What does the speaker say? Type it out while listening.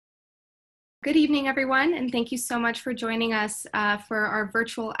Good evening, everyone, and thank you so much for joining us for our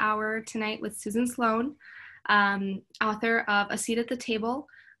virtual hour tonight with Susan Sloan, author of A Seat at the Table,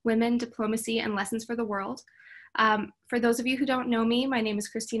 Women, Diplomacy, and Lessons for the World. For those of you who don't know me, my name is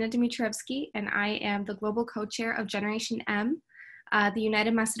Kristina Dimitrievski, and I am the Global Co-Chair of Generation M, the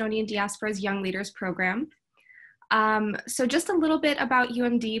United Macedonian Diaspora's Young Leaders Program. So just a little bit about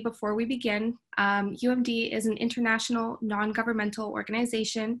UMD before we begin. UMD is an international non-governmental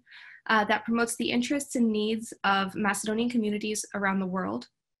organization that promotes the interests and needs of Macedonian communities around the world,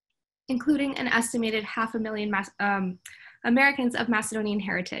 including an estimated 500,000 Americans of Macedonian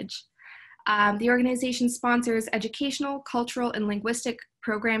heritage. The organization sponsors educational, cultural, and linguistic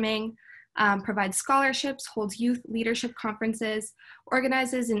programming, provides scholarships, holds youth leadership conferences,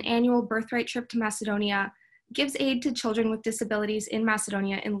 organizes an annual birthright trip to Macedonia, gives aid to children with disabilities in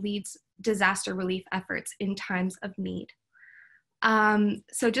Macedonia, and leads disaster relief efforts in times of need.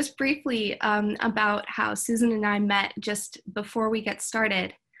 So just briefly about how Susan and I met just before we get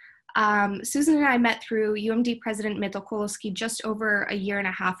started. Susan and I met through UMD President Dimitrievski just over a year and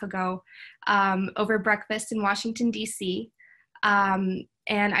a half ago over breakfast in Washington, D.C. And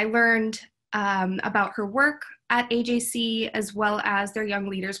I learned about her work at AJC as well as their Young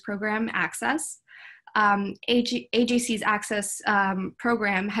Leaders Program, Access. AJC's Access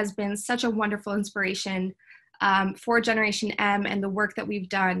program has been such a wonderful inspiration for Generation M and the work that we've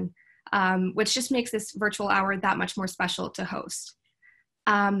done, which just makes this virtual hour that much more special to host.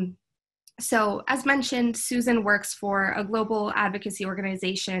 So as mentioned, Susan works for a global advocacy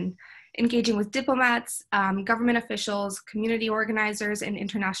organization engaging with diplomats, government officials, community organizers, and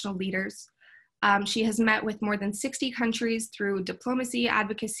international leaders. She has met with more than 60 countries through diplomacy,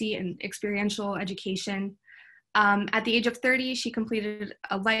 advocacy, and experiential education. At the age of 30, she completed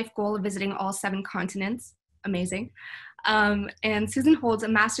a life goal of visiting all 7 continents. Amazing. And Susan holds a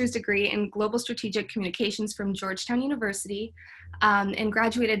master's degree in global strategic communications from Georgetown University and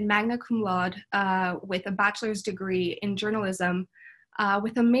graduated magna cum laude with a bachelor's degree in journalism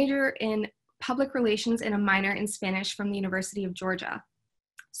with a major in public relations and a minor in Spanish from the University of Georgia.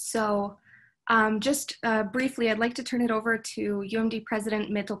 So just briefly, I'd like to turn it over to UMD President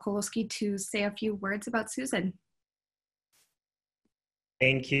Dimitrievski to say a few words about Susan.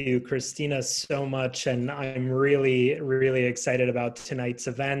 Thank you, Kristina, so much. And I'm really, really excited about tonight's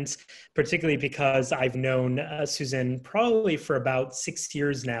event, particularly because I've known Susan probably for about 6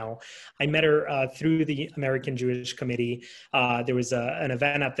 years now. I met her through the American Jewish Committee. There was an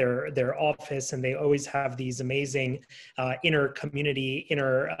event at their office, and they always have these amazing inter-community,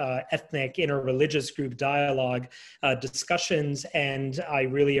 inter-ethnic, inter-religious group dialogue discussions. And I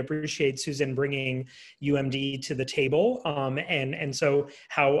really appreciate Susan bringing UMD to the table. And so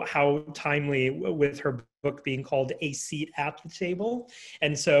how timely with her book being called A Seat at the Table.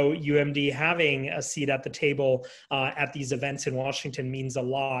 And so UMD having a seat at the table at these events in Washington means a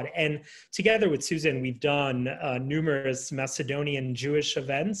lot. And together with Susan, we've done numerous Macedonian Jewish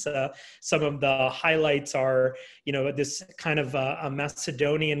events. Some of the highlights are, this kind of a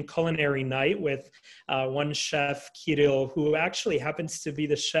Macedonian culinary night with one chef, Kirill, who actually happens to be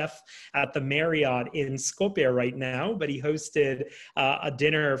the chef at the Marriott in Skopje right now, but he hosted a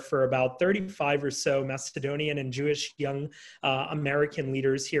dinner for about 35 or so Macedonian and Jewish young American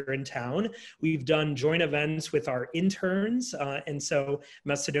leaders here in town. We've done joint events with our interns, and so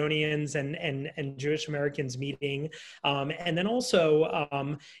Macedonians and Jewish Americans meeting, and then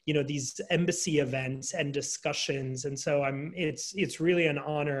also these embassy events and discussions. And so it's really an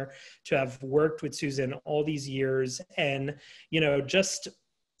honor to have worked with Susan all these years, and just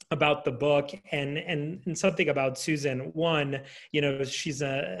about the book and something about Susan. One, she's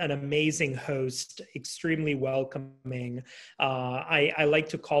an amazing host, extremely welcoming. I like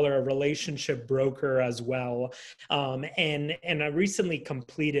to call her a relationship broker as well. And I recently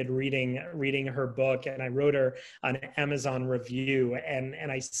completed reading her book, and I wrote her an Amazon review.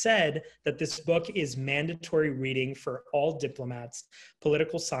 And I said that this book is mandatory reading for all diplomats,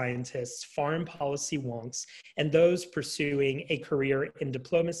 political scientists, foreign policy wonks, and those pursuing a career in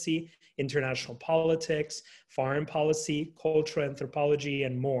diplomacy, international politics, foreign policy, cultural anthropology,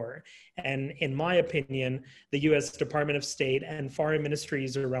 and more. And in my opinion, the U.S. Department of State and foreign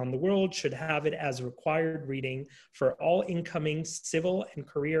ministries around the world should have it as required reading for all incoming civil and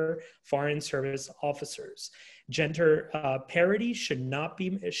career foreign service officers. Gender parity should not be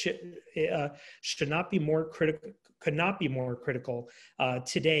more could not be more critical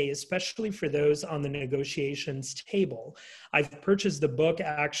today, especially for those on the negotiations table. I've purchased the book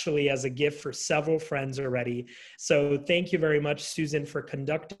actually as a gift for several friends already. So thank you very much, Susan, for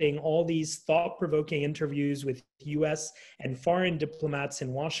conducting all these thought-provoking interviews with U.S. and foreign diplomats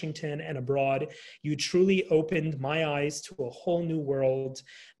in Washington and abroad. You truly opened my eyes to a whole new world.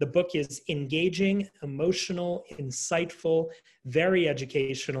 The book is engaging, emotional, insightful, very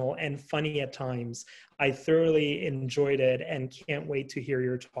educational, and funny at times. I thoroughly enjoyed it and can't wait to hear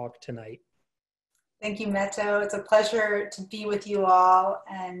your talk tonight. Thank you, Meto. It's a pleasure to be with you all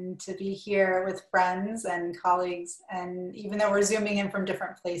and to be here with friends and colleagues. And even though we're Zooming in from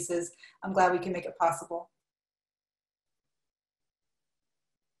different places, I'm glad we can make it possible.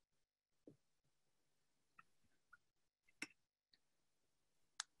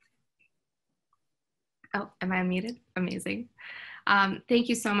 Oh, am I unmuted? Amazing. Thank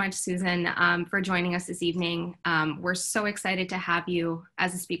you so much, Susan, for joining us this evening. We're so excited to have you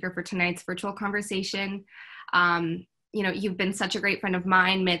as a speaker for tonight's virtual conversation. You've been such a great friend of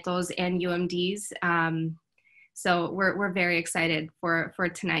mine, Meto's, and UMD's. So we're very excited for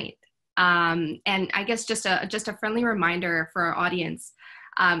tonight. And I guess just a friendly reminder for our audience.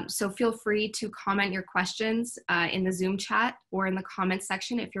 So feel free to comment your questions in the Zoom chat or in the comments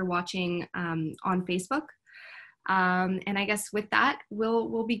section if you're watching on Facebook. And I guess with that,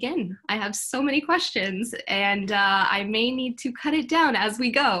 we'll begin. I have so many questions, and I may need to cut it down as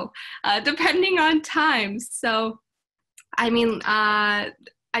we go, depending on time. So, I mean,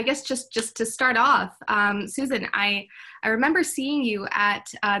 I guess just to start off, Susan, I remember seeing you at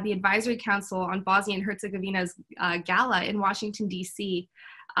the Advisory Council on Bosnia and Herzegovina's gala in Washington, D.C.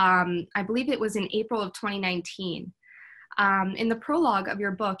 I believe it was in April of 2019. In the prologue of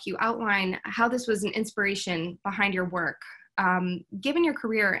your book, you outline how this was an inspiration behind your work. Given your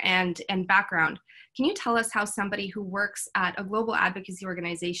career and background, can you tell us how somebody who works at a global advocacy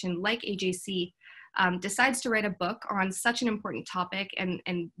organization like AJC decides to write a book on such an important topic,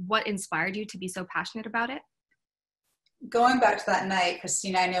 and what inspired you to be so passionate about it? Going back to that night,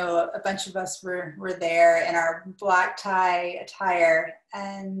 Kristina, I know a bunch of us were there in our black tie attire,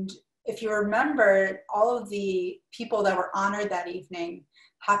 and if you remember, all of the people that were honored that evening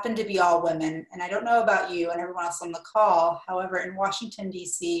happened to be all women. And I don't know about you and everyone else on the call. However, in Washington,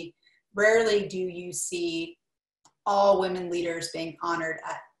 D.C., rarely do you see all women leaders being honored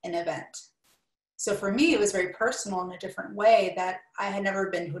at an event. So for me, it was very personal in a different way that I had never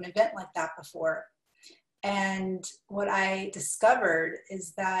been to an event like that before. And what I discovered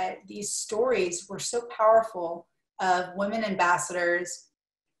is that these stories were so powerful of women ambassadors,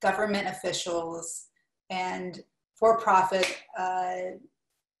 government officials, and for-profit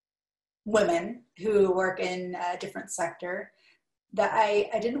women who work in a different sector, that I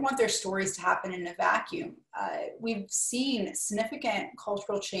didn't want their stories to happen in a vacuum. We've seen significant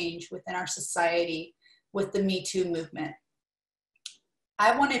cultural change within our society with the Me Too movement.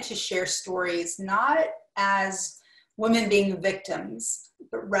 I wanted to share stories not as women being victims,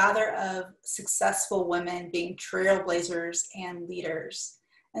 but rather of successful women being trailblazers and leaders.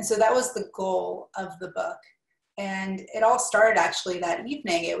 And so that was the goal of the book. And it all started actually that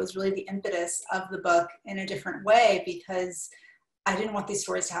evening. It was really the impetus of the book in a different way because I didn't want these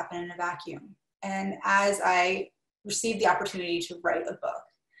stories to happen in a vacuum. And as I received the opportunity to write a book,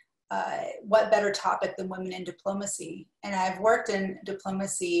 what better topic than women in diplomacy? And I've worked in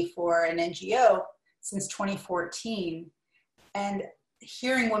diplomacy for an NGO since 2014. And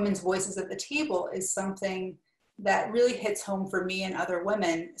hearing women's voices at the table is something that really hits home for me and other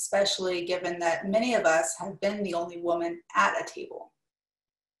women, especially given that many of us have been the only woman at a table.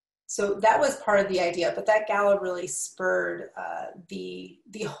 So that was part of the idea, but that gala really spurred the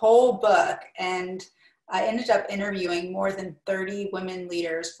whole book, and I ended up interviewing more than 30 women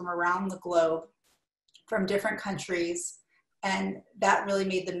leaders from around the globe, from different countries, and that really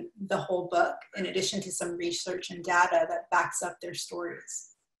made the whole book, in addition to some research and data that backs up their stories.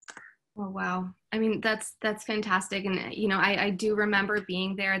 Oh, wow. I mean, that's fantastic. And, you know, I do remember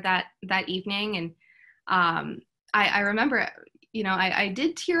being there that evening. And I remember, you know, I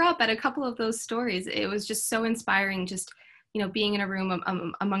did tear up at a couple of those stories. It was just so inspiring, just, you know, being in a room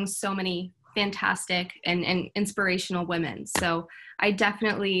among so many fantastic and inspirational women. So I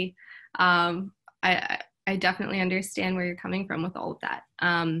definitely, I definitely understand where you're coming from with all of that.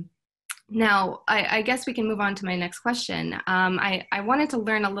 Now, I guess we can move on to my next question. I wanted to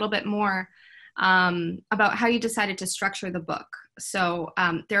learn a little bit more about how you decided to structure the book. So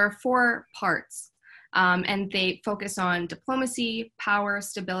there are 4 parts, and they focus on diplomacy, power,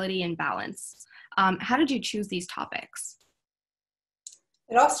 stability, and balance. How did you choose these topics?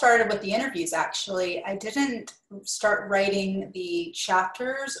 It all started with the interviews, actually. I didn't start writing the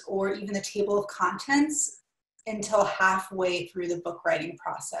chapters or even the table of contents until halfway through the book writing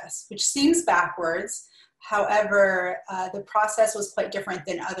process, which seems backwards. However, the process was quite different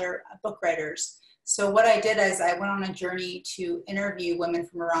than other book writers. So what I did is I went on a journey to interview women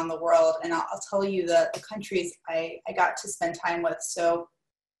from around the world, and I'll tell you the countries I got to spend time with. So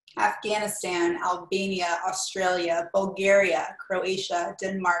Afghanistan, Albania, Australia, Bulgaria, Croatia,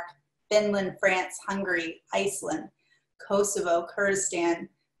 Denmark, Finland, France, Hungary, Iceland, Kosovo, Kurdistan,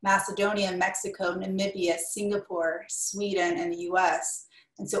 Macedonia, Mexico, Namibia, Singapore, Sweden, and the US.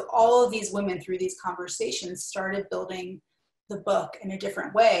 And so all of these women through these conversations started building the book in a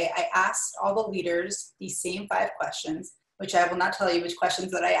different way. I asked all the leaders these same 5 questions, which I will not tell you which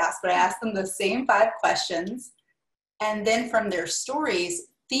questions that I asked, but I asked them the same 5 questions. And then from their stories,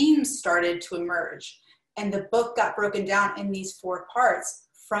 themes started to emerge. And the book got broken down in these 4 parts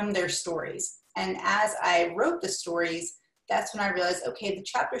from their stories. And as I wrote the stories, that's when I realized, okay, the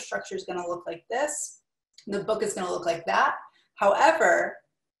chapter structure is going to look like this. The book is going to look like that. However,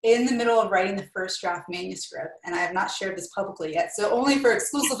 in the middle of writing the first draft manuscript, and I have not shared this publicly yet, so only for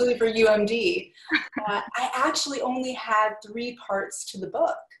exclusively for UMD, I actually only had 3 parts to the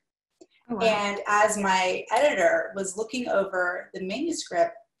book. Oh, wow. And as my editor was looking over the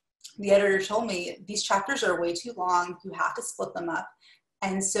manuscript, the editor told me, these chapters are way too long, you have to split them up.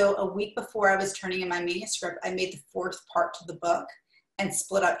 And so a week before I was turning in my manuscript, I made the 4th part to the book and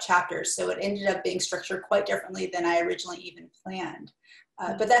split up chapters. So it ended up being structured quite differently than I originally even planned.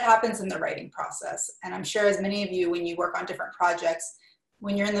 But that happens in the writing process. And I'm sure as many of you, when you work on different projects,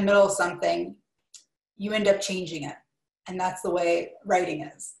 when you're in the middle of something, you end up changing it. And that's the way writing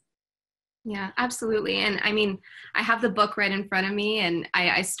is. Yeah, absolutely. And I mean, I have the book right in front of me, and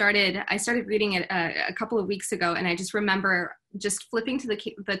I started reading it a couple of weeks ago, and I just remember just flipping to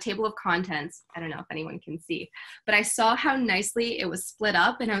the table of contents. I don't know if anyone can see, but I saw how nicely it was split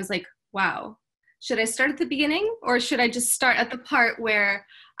up, and I was like, wow, should I start at the beginning, or should I just start at the part where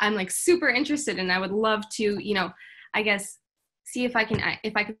I'm like super interested and I would love to, I guess, see if I could,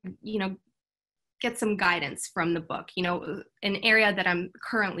 get some guidance from the book, an area that I'm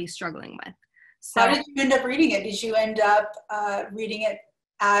currently struggling with. So, how did you end up reading it? Did you end up reading it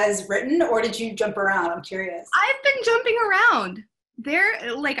as written, or did you jump around? I'm curious. I've been jumping around.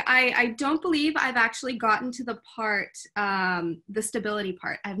 I don't believe I've actually gotten to the part, the stability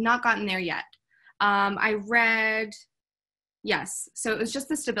part. I've not gotten there yet. Yes, so it was just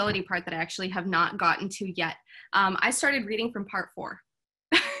the stability part that I actually have not gotten to yet. I started reading from part 4.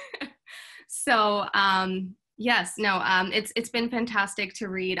 So, it's been fantastic to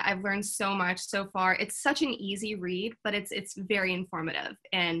read. I've learned so much so far. It's such an easy read, but it's very informative.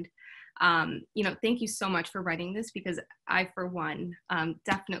 And, thank you so much for writing this, because I, for one,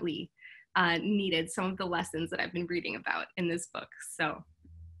 definitely needed some of the lessons that I've been reading about in this book. So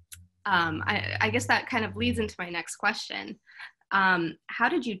I guess that kind of leads into my next question. How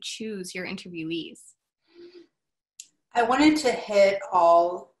did you choose your interviewees? I wanted to hit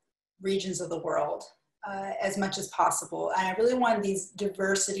all regions of the world as much as possible. And I really wanted these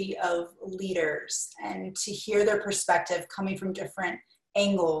diversity of leaders and to hear their perspective coming from different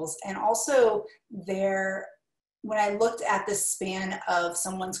angles. And also when I looked at the span of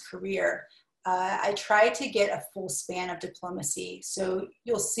someone's career, I tried to get a full span of diplomacy. So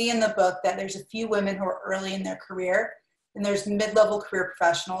you'll see in the book that there's a few women who are early in their career, and there's mid-level career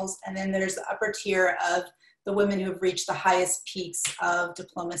professionals, and then there's the upper tier of the women who have reached the highest peaks of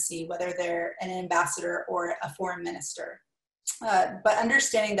diplomacy, whether they're an ambassador or a foreign minister. But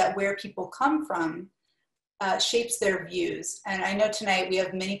understanding that where people come from shapes their views. And I know tonight we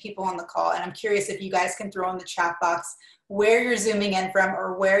have many people on the call, and I'm curious if you guys can throw in the chat box where you're zooming in from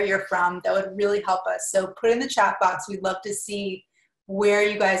or where you're from. That would really help us. So put in the chat box. We'd love to see where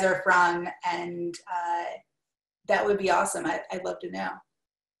you guys are from, and that would be awesome. I'd love to know.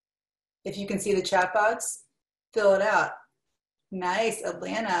 If you can see the chat box, fill it out. Nice,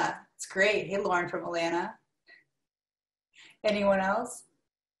 Atlanta. It's great. Hey, Lauren from Atlanta. Anyone else?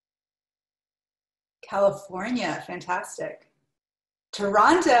 California, fantastic.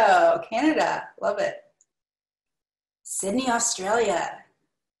 Toronto, Canada, love it. Sydney, Australia.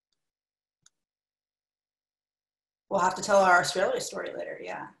 We'll have to tell our Australia story later,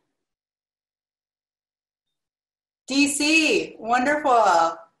 yeah. DC, wonderful.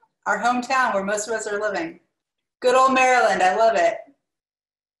 Our hometown where most of us are living. Good old Maryland, I love it.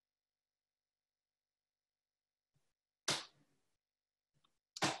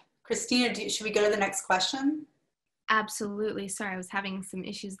 Kristina, should we go to the next question? Absolutely. Sorry, I was having some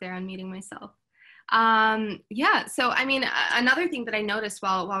issues there on muting myself. Yeah, so I mean, another thing that I noticed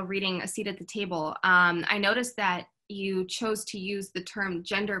while reading A Seat at the Table, I noticed that you chose to use the term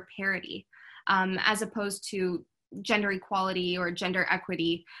gender parity, as opposed to gender equality or gender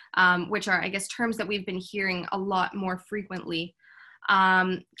equity, which are, I guess, terms that we've been hearing a lot more frequently.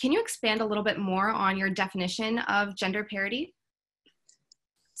 Can you expand a little bit more on your definition of gender parity?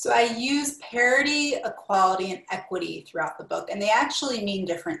 So I use parity, equality, and equity throughout the book, and they actually mean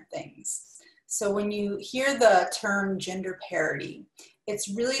different things. So when you hear the term gender parity, it's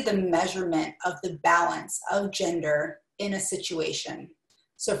really the measurement of the balance of gender in a situation.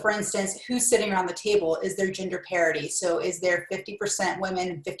 So for instance, who's sitting around the table? Is there gender parity? So is there 50% women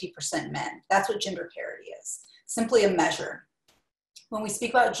and 50% men? That's what gender parity is, simply a measure. When we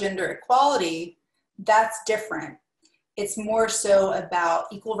speak about gender equality, that's different. It's more so about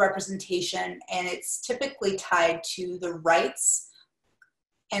equal representation, and it's typically tied to the rights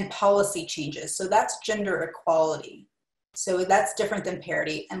and policy changes. So that's gender equality. So that's different than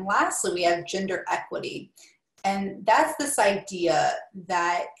parity. And lastly, we have gender equity. And that's this idea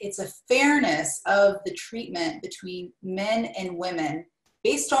that it's a fairness of the treatment between men and women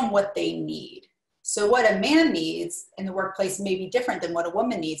based on what they need. So what a man needs in the workplace may be different than what a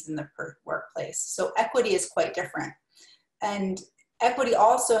woman needs in the workplace. So equity is quite different. And equity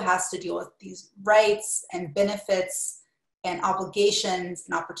also has to deal with these rights and benefits and obligations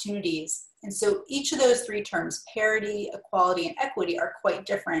and opportunities. And so each of those three terms, parity, equality, and equity, are quite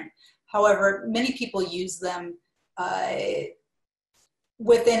different. However, many people use them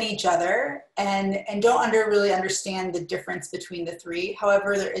within each other and don't really understand the difference between the three.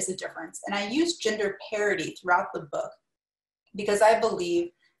 However, there is a difference. And I use gender parity throughout the book because I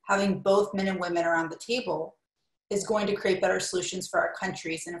believe having both men and women around the table is going to create better solutions for our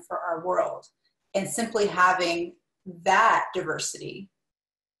countries and for our world. And simply having that diversity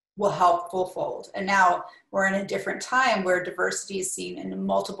will help fullfold. And now we're in a different time where diversity is seen in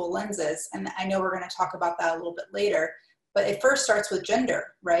multiple lenses. And I know we're going to talk about that a little bit later, but it first starts with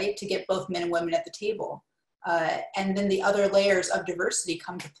gender, right? To get both men and women at the table. And then the other layers of diversity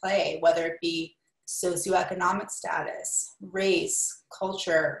come to play, whether it be socioeconomic status, race,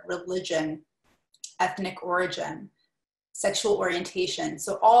 culture, religion, ethnic origin, sexual orientation.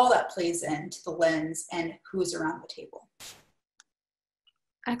 So all that plays into the lens and who's around the table.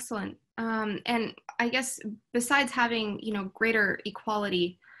 Excellent. And I guess besides having, greater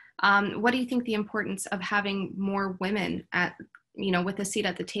equality, what do you think the importance of having more women at, with a seat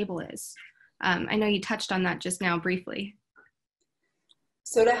at the table is? I know you touched on that just now briefly.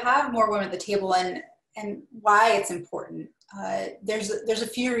 So to have more women at the table and why it's important, there's a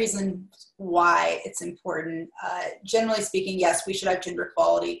few reasons why it's important. Generally speaking, yes, we should have gender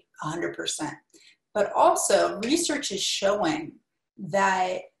equality 100%. But also research is showing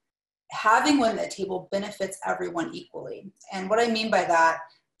that having women at the table benefits everyone equally. And what I mean by that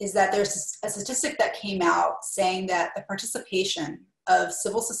is that there's a statistic that came out saying that the participation of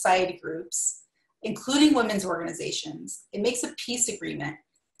civil society groups, including women's organizations, it makes a peace agreement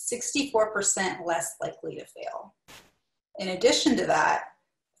 64% less likely to fail. In addition to that,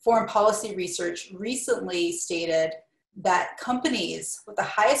 foreign policy research recently stated that companies with the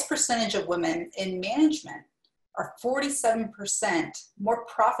highest percentage of women in management are 47% more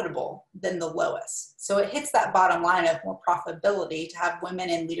profitable than the lowest. So it hits that bottom line of more profitability to have women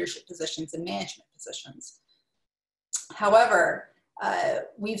in leadership positions and management positions. However,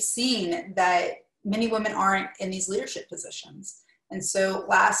 we've seen that many women aren't in these leadership positions. And so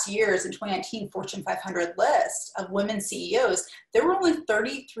last year's, in 2019, Fortune 500 list of women CEOs, there were only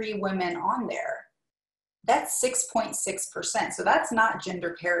 33 women on there. That's 6.6%. So that's not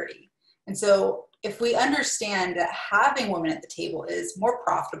gender parity. And so if we understand that having women at the table is more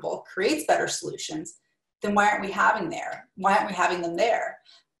profitable, creates better solutions, then why aren't we having them there?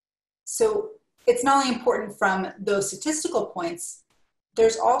 So it's not only important from those statistical points,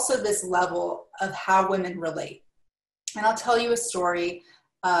 there's also this level of how women relate. And I'll tell you a story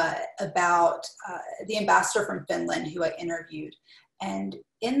about the ambassador from Finland who I interviewed. And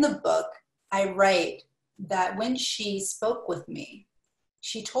in the book, I write that when she spoke with me,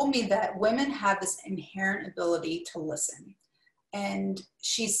 she told me that women have this inherent ability to listen. And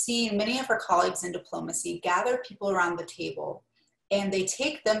she's seen many of her colleagues in diplomacy gather people around the table, and they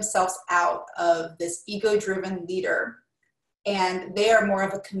take themselves out of this ego-driven leader, and they are more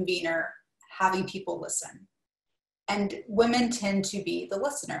of a convener, having people listen. And women tend to be the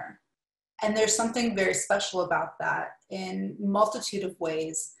listener. And there's something very special about that in a multitude of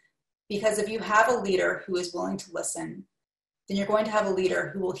ways, because if you have a leader who is willing to listen, then you're going to have a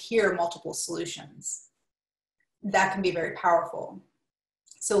leader who will hear multiple solutions. That can be very powerful.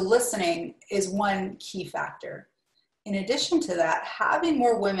 So listening is one key factor. In addition to that, having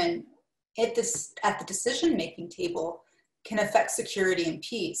more women at the decision-making table can affect security and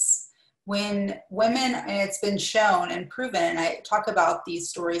peace. When women, and it's been shown and proven, and I talk about these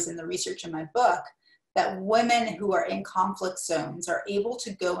stories in the research in my book, that women who are in conflict zones are able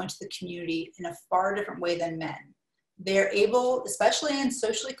to go into the community in a far different way than men. They're able, especially in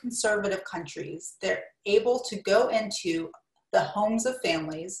socially conservative countries, they're able to go into the homes of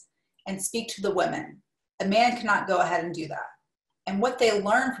families and speak to the women. A man cannot go ahead and do that. And what they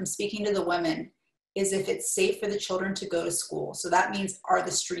learn from speaking to the women is if it's safe for the children to go to school. So that means, are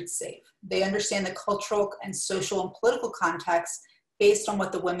the streets safe? They understand the cultural and social and political context based on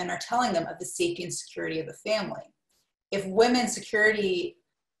what the women are telling them of the safety and security of the family. If women security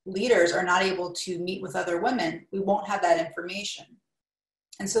leaders are not able to meet with other women, we won't have that information.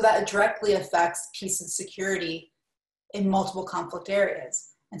 And so that directly affects peace and security in multiple conflict areas.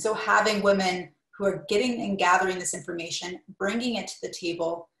 And so having women who are getting and gathering this information, bringing it to the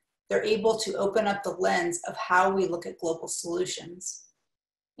table, they're able to open up the lens of how we look at global solutions.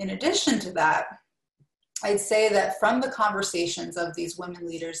 In addition to that, I'd say that from the conversations of these women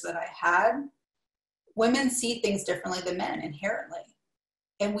leaders that I had, women see things differently than men inherently.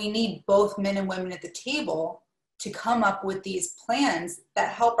 And we need both men and women at the table to come up with these plans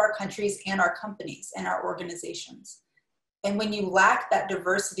that help our countries and our companies and our organizations. And when you lack that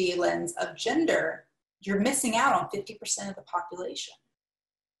diversity lens of gender, you're missing out on 50% of the population.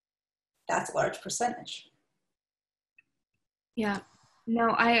 That's a large percentage. Yeah,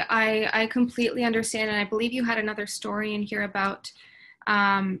 no, I completely understand. And I believe you had another story in here about,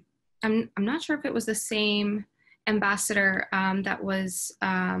 I'm not sure if it was the same ambassador that was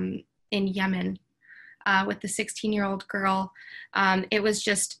in Yemen with the 16-year-old girl. It was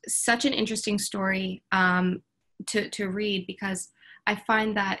just such an interesting story to read, because I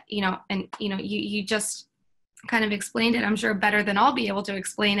find that, you just kind of explained it, I'm sure, better than I'll be able to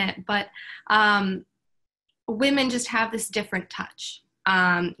explain it, but women just have this different touch,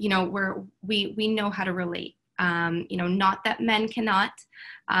 where we know how to relate, not that men cannot,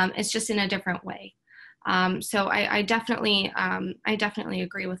 it's just in a different way. So I definitely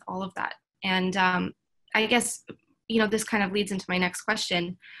agree with all of that. And I guess, this kind of leads into my next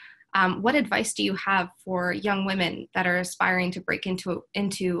question. What advice do you have for young women that are aspiring to break into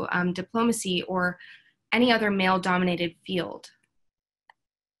diplomacy or any other male-dominated field?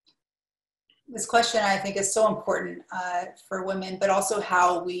 This question, I think, is so important for women, but also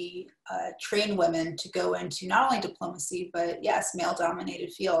how we train women to go into not only diplomacy, but yes,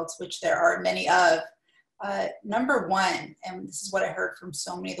 male-dominated fields, which there are many of. Number one, and this is what I heard from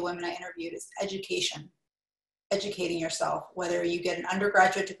so many of the women I interviewed, is education. Educating yourself, whether you get an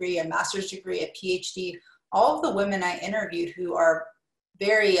undergraduate degree, a master's degree, a PhD. All of the women I interviewed who are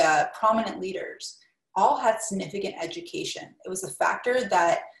very prominent leaders all had significant education. It was a factor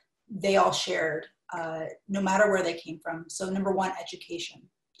that they all shared, no matter where they came from. So number one, education.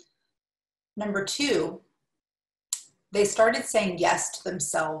 Number two, they started saying yes to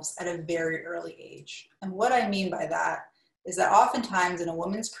themselves at a very early age. And what I mean by that is that oftentimes in a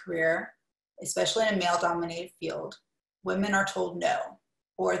woman's career, especially in a male-dominated field, women are told no,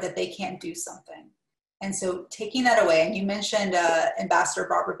 or that they can't do something. And so taking that away, and you mentioned Ambassador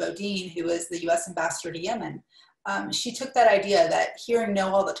Barbara Bodine, who is the US ambassador to Yemen. She took that idea that hearing no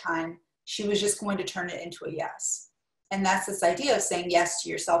all the time, she was just going to turn it into a yes. And that's this idea of saying yes to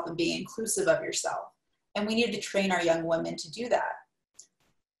yourself and being inclusive of yourself. And we need to train our young women to do that.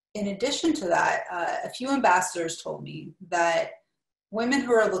 In addition to that, a few ambassadors told me that women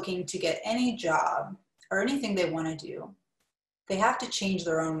who are looking to get any job or anything they want to do, they have to change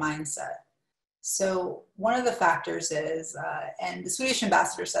their own mindset. So one of the factors is, and the Swedish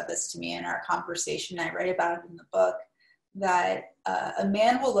ambassador said this to me in our conversation, I write about it in the book, that a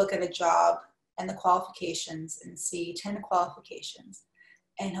man will look at a job and the qualifications and see 10 qualifications,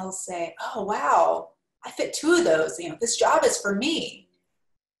 and he'll say, oh, wow, I fit 2 of those, this job is for me.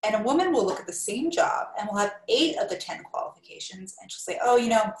 And a woman will look at the same job and will have 8 of the 10 qualifications, and she'll say, oh,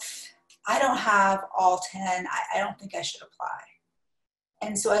 I don't have all 10. I don't think I should apply.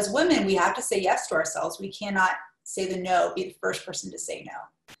 And so as women, we have to say yes to ourselves. We cannot say the no, be the first person to say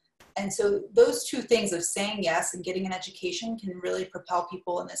no. And so those 2 things of saying yes and getting an education can really propel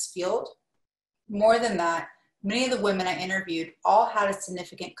people in this field. More than that, many of the women I interviewed all had a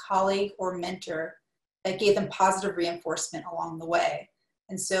significant colleague or mentor that gave them positive reinforcement along the way.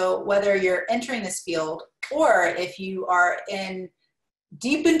 And so whether you're entering this field or if you are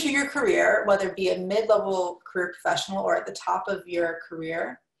deep into your career, whether it be a mid-level career professional or at the top of your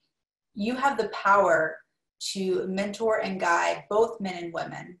career, you have the power to mentor and guide both men and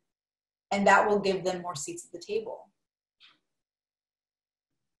women, and that will give them more seats at the table.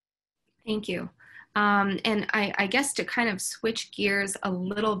 Thank you. And I guess to kind of switch gears a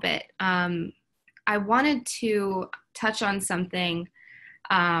little bit, I wanted to touch on something.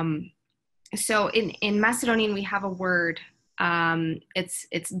 So in Macedonian, we have a word, it's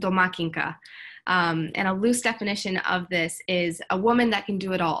domakinka. And a loose definition of this is a woman that can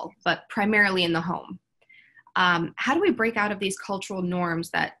do it all, but primarily in the home. How do we break out of these cultural norms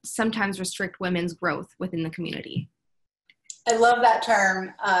that sometimes restrict women's growth within the community? I love that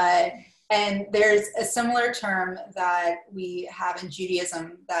term. And there's a similar term that we have in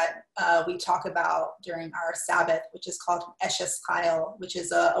Judaism that we talk about during our Sabbath, which is called Eshes Chayil, which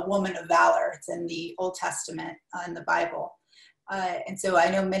is a woman of valor. It's in the Old Testament in the Bible. And so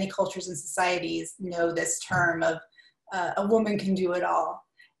I know many cultures and societies know this term of a woman can do it all.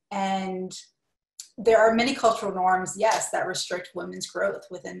 And there are many cultural norms, yes, that restrict women's growth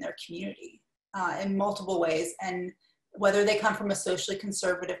within their community in multiple ways. And whether they come from a socially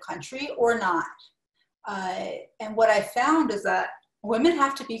conservative country or not. And what I found is that women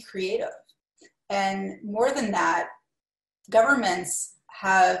have to be creative. And more than that, governments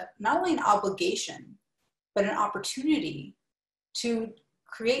have not only an obligation, but an opportunity to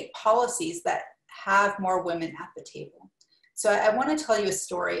create policies that have more women at the table. So I want to tell you a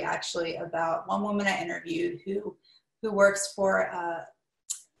story actually about one woman I interviewed who works for,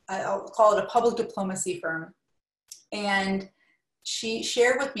 I'll call it a public diplomacy firm. And she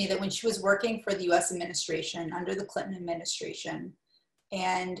shared with me that when she was working for the US administration under the Clinton administration,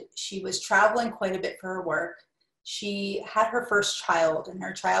 and she was traveling quite a bit for her work, she had her first child, and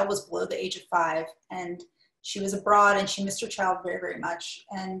her child was below the age of 5, and she was abroad and she missed her child very, very much.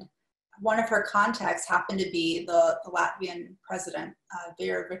 And one of her contacts happened to be the Latvian president,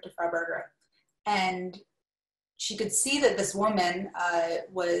 Victor Freiberger. And she could see that this woman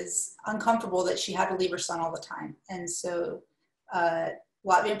was uncomfortable that she had to leave her son all the time. And so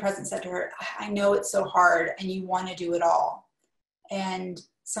Latvian president said to her, I know it's so hard and you want to do it all. And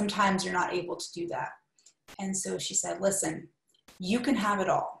sometimes you're not able to do that. And so she said, listen, you can have it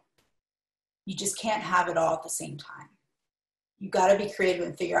all. You just can't have it all at the same time. You got to be creative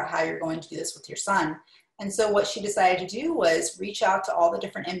and figure out how you're going to do this with your son. And so what she decided to do was reach out to all the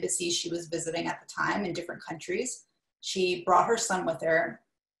different embassies she was visiting at the time in different countries. She brought her son with her,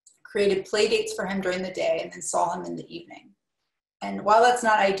 created play dates for him during the day, and then saw him in the evening. And while that's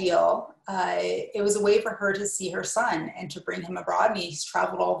not ideal, it was a way for her to see her son and to bring him abroad. And he's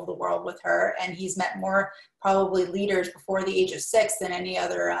traveled all over the world with her, and he's met more probably leaders before the age of 6 than any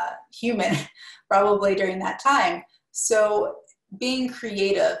other human probably during that time. So being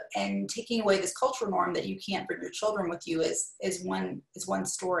creative and taking away this cultural norm that you can't bring your children with you is one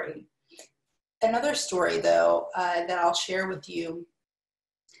story. Another story, though, that I'll share with you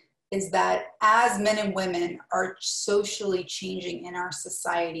is that as men and women are socially changing in our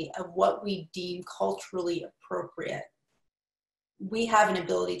society of what we deem culturally appropriate, we have an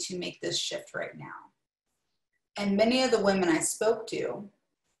ability to make this shift right now. And many of the women I spoke to,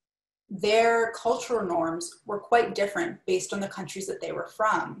 their cultural norms were quite different based on the countries that they were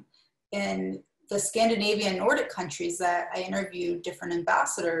from. In the Scandinavian Nordic countries that I interviewed different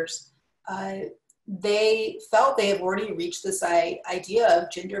ambassadors, they felt they had already reached this idea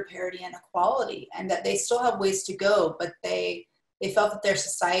of gender parity and equality, and that they still have ways to go, but they felt that their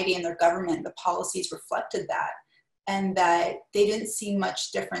society and their government, the policies reflected that, and that they didn't see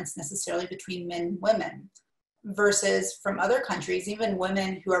much difference necessarily between men and women. Versus from other countries, even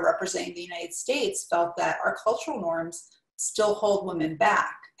women who are representing the United States felt that our cultural norms still hold women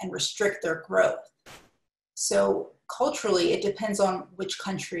back and restrict their growth. So culturally, it depends on which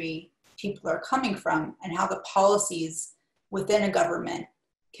country people are coming from and how the policies within a government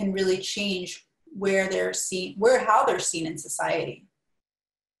can really change how they're seen in society.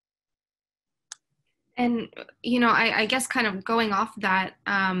 And, I guess kind of going off that,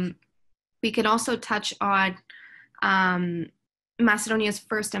 we could also touch on Macedonia's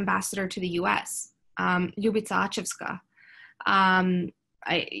first ambassador to the U.S., Ljubica Achevska.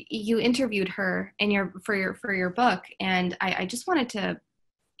 You interviewed her for your book, and I just wanted to,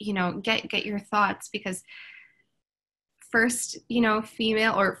 get your thoughts, because first,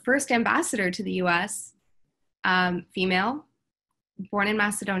 female or first ambassador to the U.S., female, born in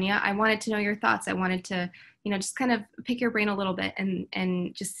Macedonia. I wanted to know your thoughts. I wanted to, just kind of pick your brain a little bit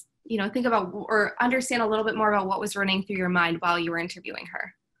and just think about or understand a little bit more about what was running through your mind while you were interviewing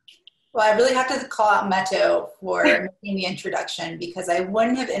her. Well, I really have to call out Meto for making the introduction, because I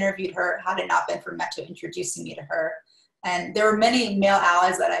wouldn't have interviewed her had it not been for Meto introducing me to her. And there were many male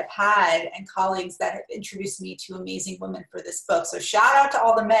allies that I've had and colleagues that have introduced me to amazing women for this book. So shout out to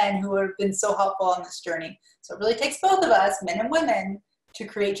all the men who have been so helpful on this journey. So it really takes both of us, men and women, to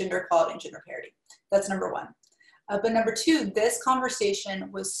create gender equality and gender parity. That's number one. But number two, this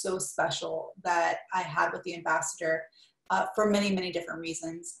conversation was so special that I had with the ambassador for many, many different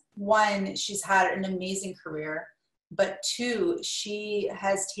reasons. One, she's had an amazing career, but two, she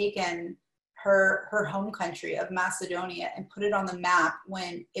has taken her home country of Macedonia and put it on the map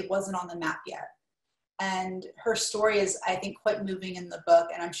when it wasn't on the map yet. And her story is, I think, quite moving in the book.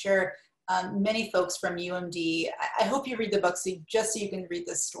 And I'm sure many folks from UMD, I hope you read the book just so you can read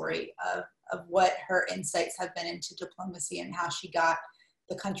this story of what her insights have been into diplomacy and how she got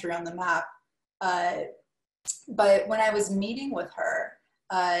the country on the map. But when I was meeting with her,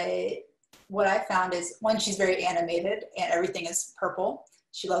 what I found is, one, she's very animated and everything is purple.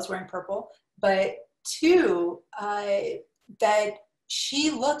 She loves wearing purple. But two, that she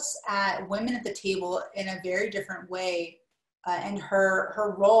looks at women at the table in a very different way, and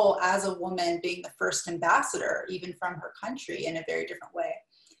her role as a woman being the first ambassador, even from her country, in a very different way.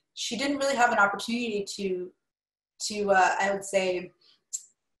 She didn't really have an opportunity to I would say,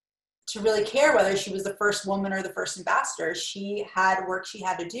 to really care whether she was the first woman or the first ambassador. She had work she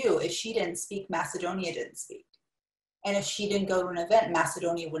had to do. If she didn't speak, Macedonia didn't speak. And if she didn't go to an event,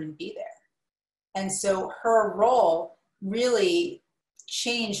 Macedonia wouldn't be there. And so her role really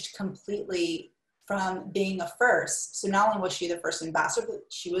changed completely from being a first. So not only was she the first ambassador, but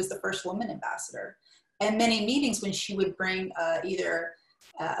she was the first woman ambassador. And many meetings when she would bring either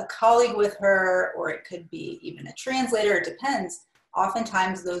a colleague with her, or it could be even a translator, it depends.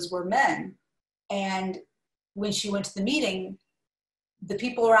 Oftentimes those were men. And when she went to the meeting, the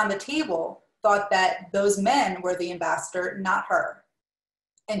people around the table thought that those men were the ambassador, not her.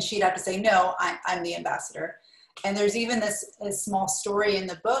 And she'd have to say, no, I'm the ambassador. And there's even this small story in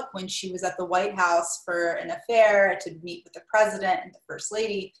the book when she was at the White House for an affair to meet with the president and the first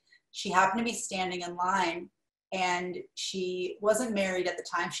lady. She happened to be standing in line, and she wasn't married at the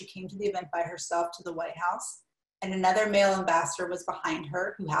time. She came to the event by herself to the White House. And another male ambassador was behind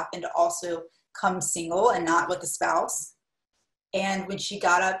her who happened to also come single and not with a spouse. And when she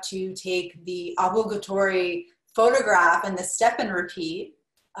got up to take the obligatory photograph and the step and repeat,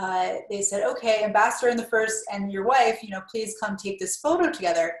 they said, okay, ambassador and the first and your wife, please come take this photo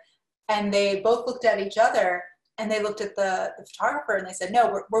together. And they both looked at each other, and they looked at the photographer, and they said,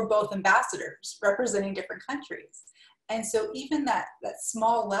 no, we're both ambassadors representing different countries. And so even that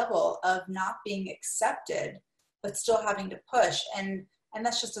small level of not being accepted, but still having to push, and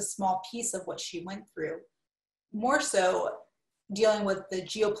that's just a small piece of what she went through. More so dealing with the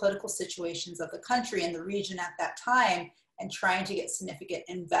geopolitical situations of the country and the region at that time, and trying to get significant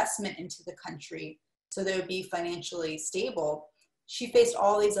investment into the country so they would be financially stable. She faced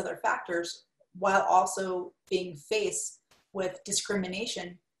all these other factors while also being faced with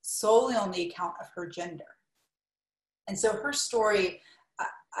discrimination solely on the account of her gender. And so her story,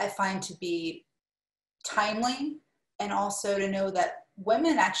 I find to be timely, and also to know that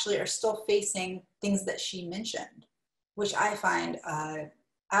women actually are still facing things that she mentioned, which I find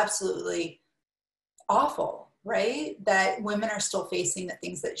absolutely awful, right? That women are still facing the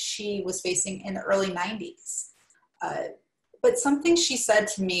things that she was facing in the early 90s. But something she said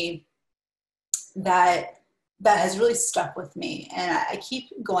to me that has really stuck with me, and I keep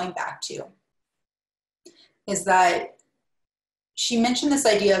going back to, is that she mentioned this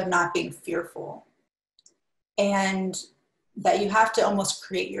idea of not being fearful, and that you have to almost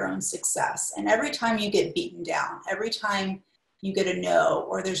create your own success. And every time you get beaten down, every time you get a no,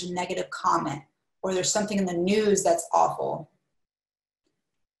 or there's a negative comment, or there's something in the news that's awful,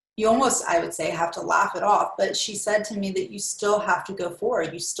 you almost, I would say, have to laugh it off. But she said to me that you still have to go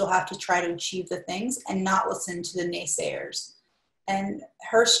forward. You still have to try to achieve the things and not listen to the naysayers. And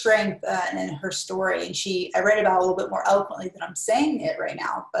her strength and her story, and I read about a little bit more eloquently than I'm saying it right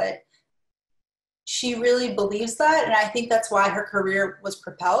now, but she really believes that. And I think that's why her career was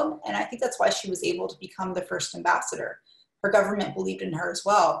propelled. And I think that's why she was able to become the first ambassador. Her government believed in her as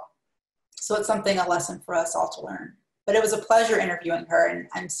well. So it's a lesson for us all to learn. But it was a pleasure interviewing her, and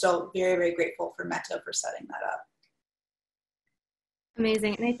I'm still very, very grateful for Meto for setting that up.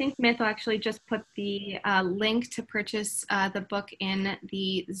 Amazing. And I think Myth will actually just put the link to purchase the book in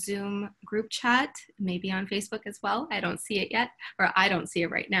the Zoom group chat, maybe on Facebook as well. I don't see it yet, or I don't see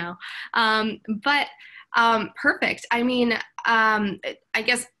it right now. But perfect. I mean, I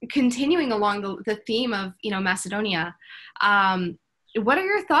guess continuing along the theme of, Macedonia, what are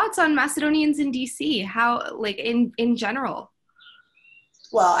your thoughts on Macedonians in DC? How, like, in general?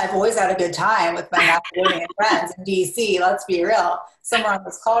 Well, I've always had a good time with my Macedonian friends in DC, let's be real, somewhere on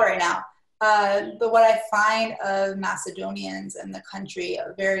this call right now. But what I find of Macedonians and the country,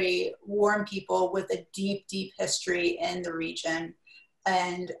 are very warm people with a deep, deep history in the region,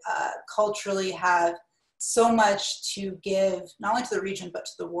 and culturally have so much to give, not only to the region, but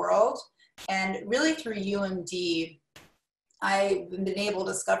to the world. And really through UMD, I've been able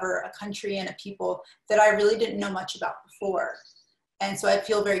to discover a country and a people that I really didn't know much about before. And so I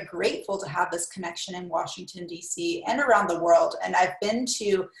feel very grateful to have this connection in Washington, D.C. and around the world. And I've been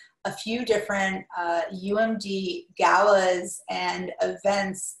to a few different UMD galas and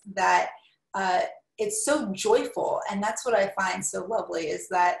events that it's so joyful. And that's what I find so lovely, is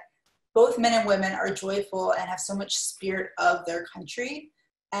that both men and women are joyful and have so much spirit of their country.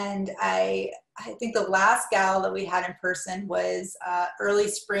 And I think the last gala that we had in person was early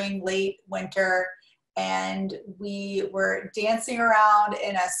spring, late winter, and we were dancing around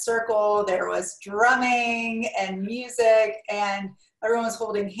in a circle. There was drumming and music, and everyone was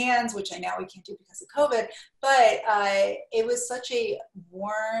holding hands, which I know we can't do because of COVID, but it was such a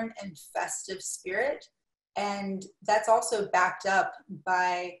warm and festive spirit. And that's also backed up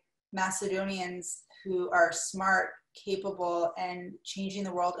by Macedonians who are smart, capable, and changing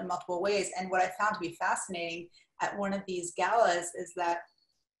the world in multiple ways. And what I found to be fascinating at one of these galas is that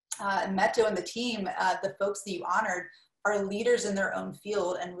Meto and the team, the folks that you honored, are leaders in their own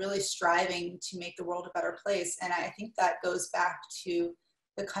field and really striving to make the world a better place. And I think that goes back to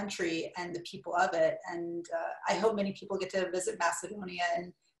the country and the people of it. And I hope many people get to visit Macedonia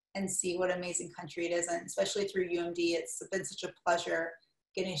and see what an amazing country it is. And especially through UMD, it's been such a pleasure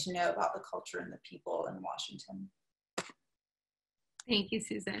getting to know about the culture and the people in Washington. Thank you,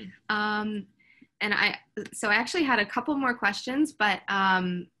 Susan. And I actually had a couple more questions, but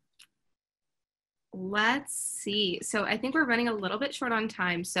let's see. So I think we're running a little bit short on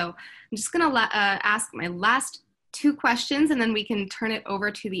time. So I'm just going to ask my last two questions, and then we can turn it over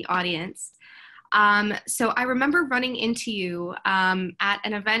to the audience. So I remember running into you at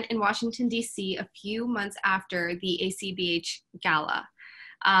an event in Washington, D.C. a few months after the ACBH Gala.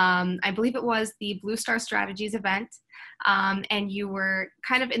 I believe it was the Blue Star Strategies event, and you were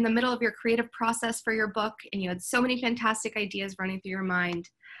kind of in the middle of your creative process for your book, and you had so many fantastic ideas running through your mind.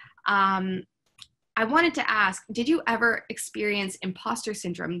 I wanted to ask, did you ever experience imposter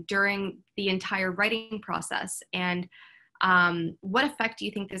syndrome during the entire writing process? And what effect do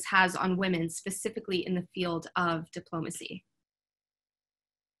you think this has on women, specifically in the field of diplomacy?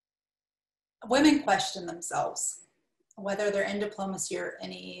 Women question themselves, whether they're in diplomacy or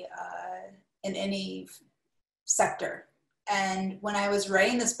in any sector. And when I was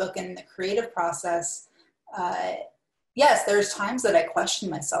writing this book in the creative process, yes, there's times that I question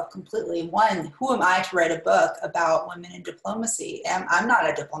myself completely. One, who am I to write a book about women in diplomacy? I'm not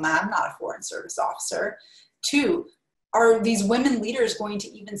a diplomat. I'm not a foreign service officer. Two, are these women leaders going to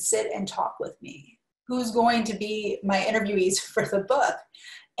even sit and talk with me? Who's going to be my interviewees for the book?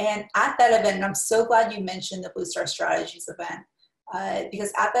 And at that event, and I'm so glad you mentioned the Blue Star Strategies event,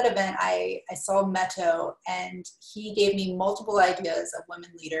 because at that event, I saw Meto, and he gave me multiple ideas of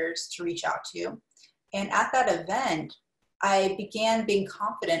women leaders to reach out to. And at that event, I began being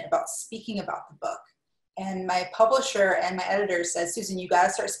confident about speaking about the book. And my publisher and my editor said, Susan, you got to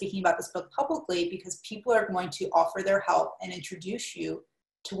start speaking about this book publicly, because people are going to offer their help and introduce you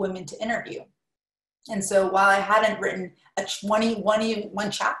to women to interview. And so while I hadn't written a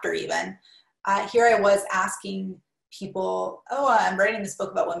 21 chapter even, here I was asking people, I'm writing this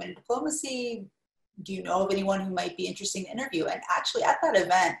book about women in diplomacy. Do you know of anyone who might be interested in interview? And actually at that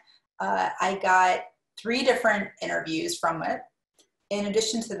event, I got 3 different interviews from it. In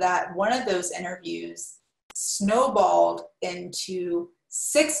addition to that, one of those interviews snowballed into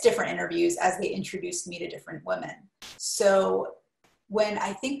 6 different interviews as they introduced me to different women. So when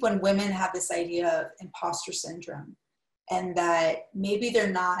women have this idea of imposter syndrome, and that maybe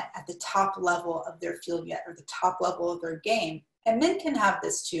they're not at the top level of their field yet, or the top level of their game, and men can have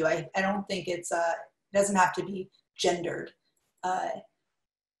this too. I don't think it doesn't have to be gendered.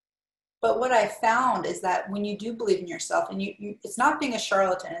 But what I found is that when you do believe in yourself, and it's not being a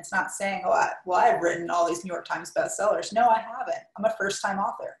charlatan, it's not saying, I've written all these New York Times bestsellers. No, I haven't. I'm a first-time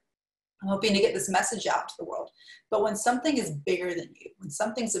author. I'm hoping to get this message out to the world. But when something is bigger than you, when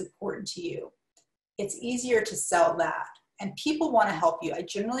something's important to you, it's easier to sell that. And people want to help you. I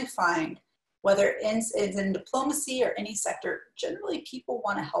generally find, whether it's in diplomacy or any sector, generally people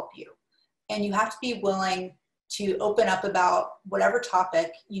want to help you. And you have to be willing to open up about whatever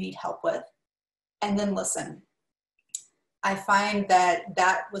topic you need help with, and then listen. I find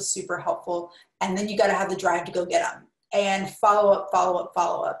that was super helpful. And then you got to have the drive to go get them. and follow up, follow up,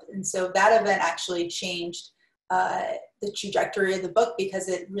 follow up. And so that event actually changed the trajectory of the book because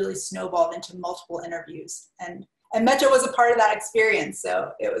it really snowballed into multiple interviews. And Metro was a part of that experience,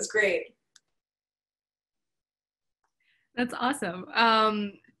 so it was great. That's awesome.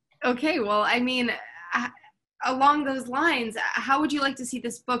 Okay, well, I mean, along those lines, how would you like to see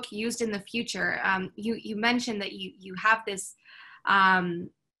this book used in the future? You mentioned that you have this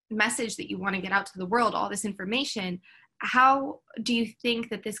message that you want to get out to the world, all this information. How do you think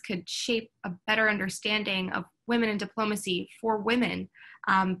that this could shape a better understanding of women in diplomacy for women,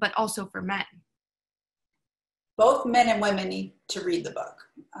 but also for men? Both men and women need to read the book,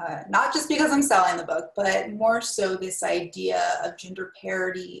 not just because I'm selling the book, but more so this idea of gender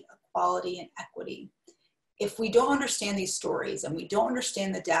parity, equality, and equity. If we don't understand these stories and we don't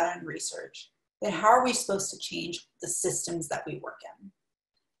understand the data and research, then how are we supposed to change the systems that we work in?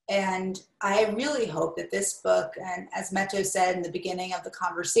 And I really hope that this book, and as Meto said in the beginning of the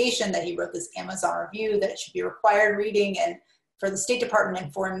conversation, that he wrote this Amazon review, that it should be required reading and for the State Department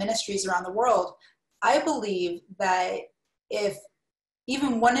and foreign ministries around the world. I believe that if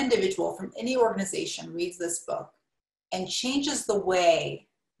even one individual from any organization reads this book and changes the way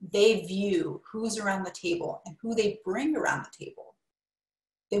they view who's around the table and who they bring around the table,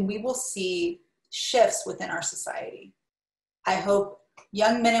 then we will see shifts within our society. I hope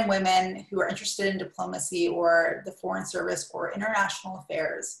young men and women who are interested in diplomacy or the Foreign Service or international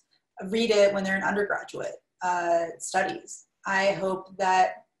affairs read it when they're in undergraduate studies. I hope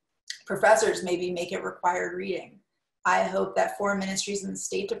that professors maybe make it required reading. I hope that foreign ministries and the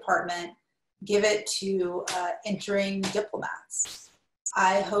State Department give it to entering diplomats.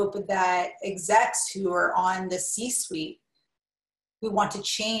 I hope that execs who are on the C-suite who want to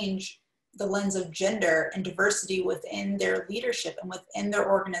change the lens of gender and diversity within their leadership and within their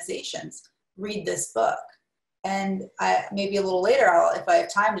organizations read this book. And maybe a little later, if I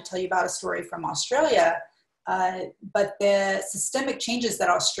have time, to tell you about a story from Australia. But the systemic changes that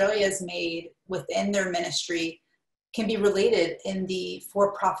Australia has made within their ministry can be related in the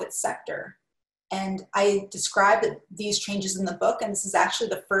for-profit sector. And I described these changes in the book, and this is actually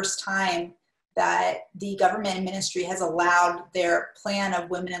the first time that the government and ministry has allowed their plan of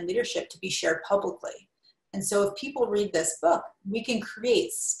women in leadership to be shared publicly. And so if people read this book, we can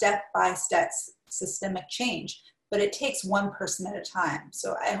create step-by-step systemic change, but it takes one person at a time.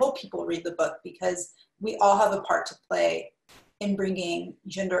 So I hope people read the book because we all have a part to play in bringing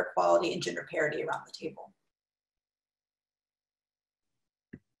gender equality and gender parity around the table.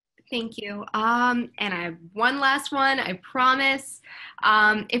 Thank you. And I have one last one, I promise.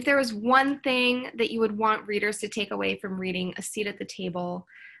 If there was one thing that you would want readers to take away from reading A Seat at the Table,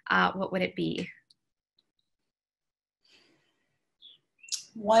 what would it be?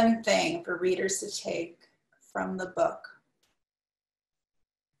 One thing for readers to take from the book.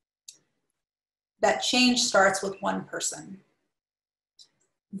 That change starts with one person.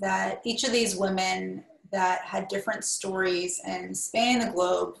 That each of these women that had different stories and spanning the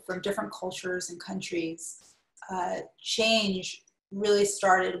globe from different cultures and countries, change really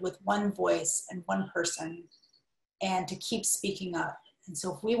started with one voice and one person, and to keep speaking up. And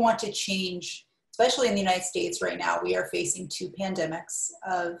so if we want to change, especially in the United States right now, we are facing two pandemics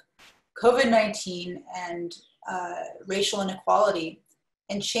of COVID-19 and racial inequality,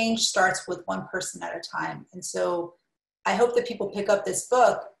 and change starts with one person at a time. And so I hope that people pick up this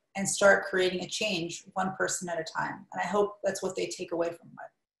book and start creating a change one person at a time. And I hope that's what they take away from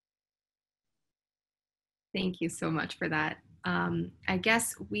it. Thank you so much for that. I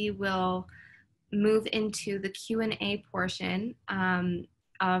guess we will move into the Q&A portion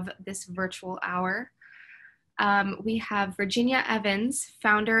of this virtual hour. We have Virginia Evans,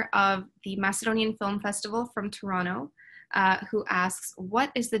 founder of the Macedonian Film Festival from Toronto, who asks,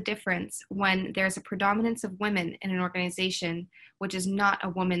 what is the difference when there's a predominance of women in an organization which is not a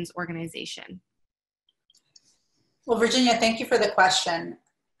women's organization? Well, Virginia, thank you for the question.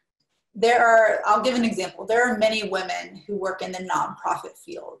 I'll give an example. There are many women who work in the nonprofit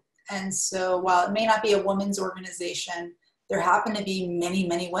field. And so while it may not be a women's organization, there happen to be many,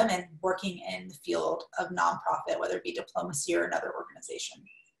 many women working in the field of nonprofit, whether it be diplomacy or another organization.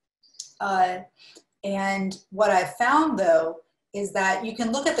 And what I've found, though, is that you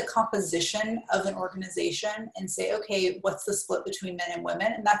can look at the composition of an organization and say, okay, what's the split between men and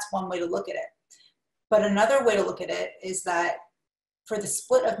women? And that's one way to look at it. But another way to look at it is that for the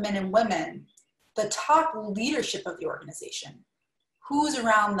split of men and women, the top leadership of the organization, who's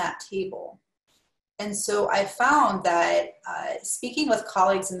around that table? And so I found that speaking with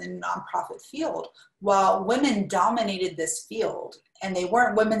colleagues in the nonprofit field, while women dominated this field and they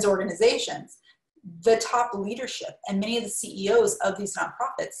weren't women's organizations, the top leadership and many of the CEOs of these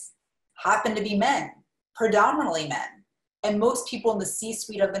nonprofits happen to be men, predominantly men. And most people in the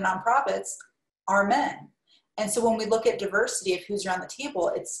C-suite of the nonprofits are men. And so when we look at diversity of who's around the table,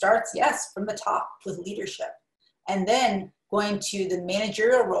 it starts, yes, from the top with leadership. And then going to the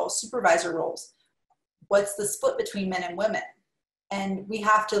managerial roles, supervisor roles, what's the split between men and women? And we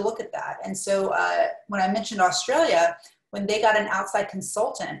have to look at that. And so when I mentioned Australia, when they got an outside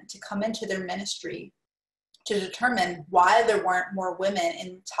consultant to come into their ministry to determine why there weren't more women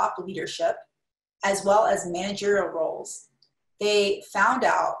in top leadership, as well as managerial roles, they found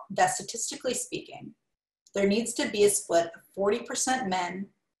out that statistically speaking, there needs to be a split of 40% men,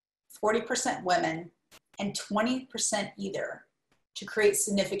 40% women, and 20% either to create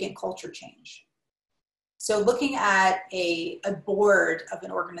significant culture change. So looking at a board of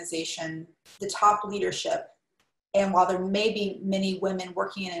an organization, the top leadership, and while there may be many women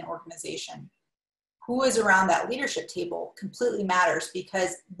working in an organization, who is around that leadership table completely matters,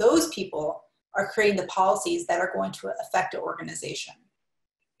 because those people are creating the policies that are going to affect an organization.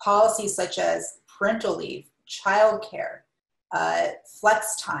 Policies such as parental leave, childcare,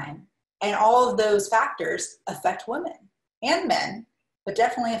 flex time, and all of those factors affect women and men, but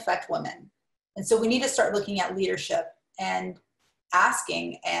definitely affect women. And so we need to start looking at leadership and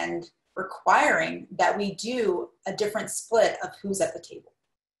asking and requiring that we do a different split of who's at the table.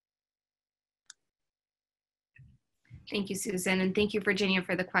 Thank you, Susan, and thank you, Virginia,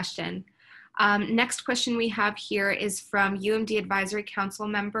 for the question. Next question we have here is from UMD Advisory Council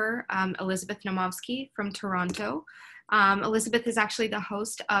member Elizabeth Nomovsky from Toronto. Elizabeth is actually the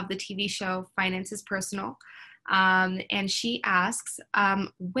host of the TV show Finance is Personal, and she asks,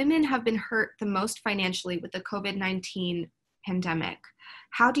 women have been hurt the most financially with the COVID-19 pandemic.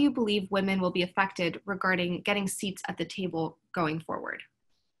 How do you believe women will be affected regarding getting seats at the table going forward?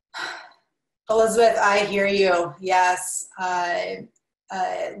 Elizabeth, I hear you. Yes.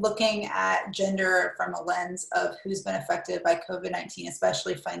 Looking at gender from a lens of who's been affected by COVID-19,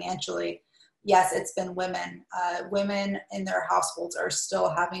 especially financially, yes, it's been women. Women in their households are still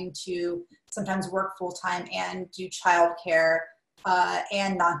having to sometimes work full-time and do childcare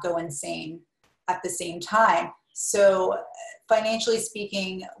and not go insane at the same time. So financially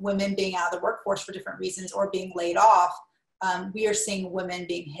speaking, women being out of the workforce for different reasons or being laid off, we are seeing women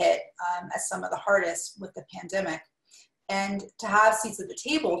being hit as some of the hardest with the pandemic. And to have seats at the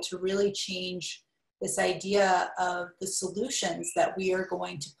table to really change this idea of the solutions that we are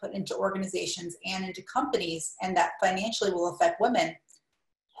going to put into organizations and into companies, and that financially will affect women,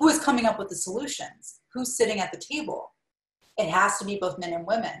 who is coming up with the solutions? Who's sitting at the table? It has to be both men and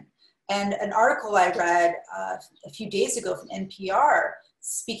women. And an article I read a few days ago from NPR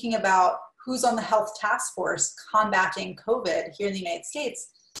speaking about who's on the health task force combating COVID here in the United States,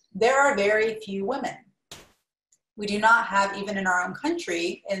 there are very few women. We do not have, even in our own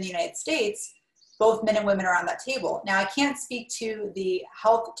country, in the United States, both men and women are on that table. Now, I can't speak to the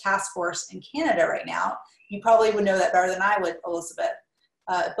health task force in Canada right now. You probably would know that better than I would, Elizabeth.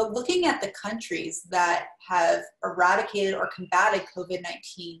 But looking at the countries that have eradicated or combated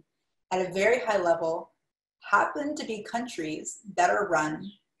COVID-19 at a very high level happen to be countries that are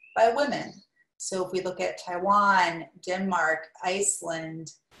run by women. So if we look at Taiwan, Denmark,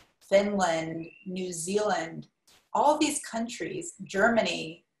 Iceland, Finland, New Zealand, all these countries,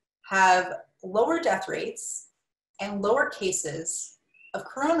 Germany, have lower death rates and lower cases of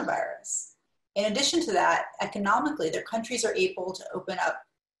coronavirus. In addition to that, economically, their countries are able to open up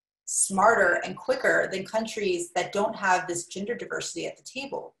smarter and quicker than countries that don't have this gender diversity at the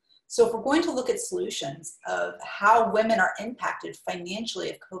table. So if we're going to look at solutions of how women are impacted financially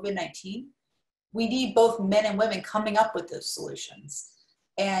of COVID-19, we need both men and women coming up with those solutions.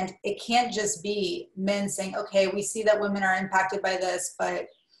 And it can't just be men saying, okay, we see that women are impacted by this, but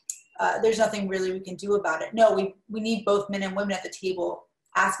there's nothing really we can do about it. No, we need both men and women at the table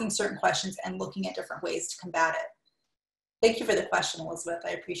asking certain questions and looking at different ways to combat it. Thank you for the question, Elizabeth.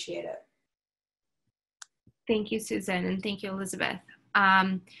 I appreciate it. Thank you, Susan, and thank you, Elizabeth.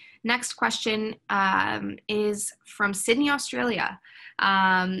 Next question is from Sydney, Australia.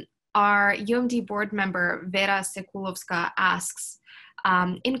 Our UMD board member, Vera Sekulovska, asks,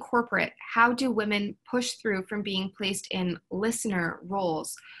 in corporate, how do women push through from being placed in listener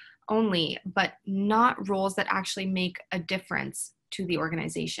roles only, but not roles that actually make a difference to the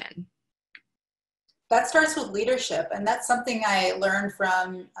organization? That starts with leadership, and that's something I learned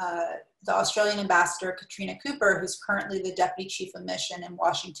from the Australian ambassador, Kristina, who's currently the Deputy Chief of Mission in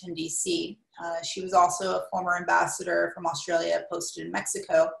Washington, D.C. She was also a former ambassador from Australia posted in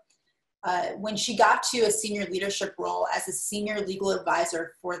Mexico. When she got to a senior leadership role as a senior legal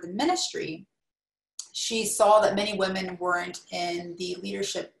advisor for the ministry, she saw that many women weren't in the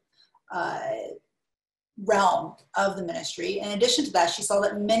leadership realm of the ministry. In addition to that, she saw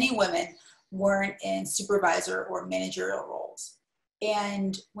that many women weren't in supervisor or managerial roles.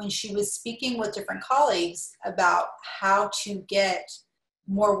 And when she was speaking with different colleagues about how to get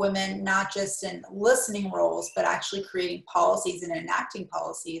more women, not just in listening roles, but actually creating policies and enacting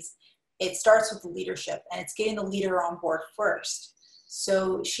policies, it starts with the leadership, and it's getting the leader on board first.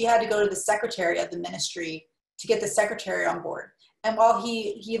 So she had to go to the secretary of the ministry to get the secretary on board. And while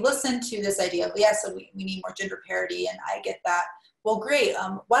he listened to this idea of, yes, so we need more gender parity, and I get that. Well, great.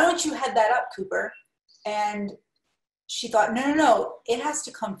 Why don't you head that up, Cooper? And she thought, no, it has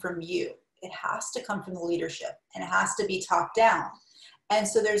to come from you. It has to come from the leadership, and it has to be top down. And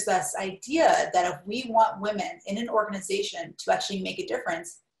so there's this idea that if we want women in an organization to actually make a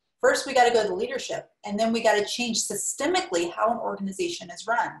difference, first we got to go to the leadership, and then we got to change systemically how an organization is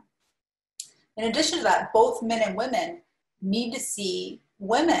run. In addition to that, both men and women need to see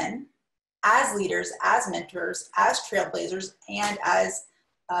women as leaders, as mentors, as trailblazers, and as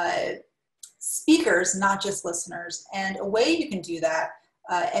speakers, not just listeners. And a way you can do that,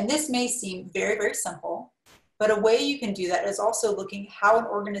 and this may seem very, very simple, but a way you can do that is also looking how an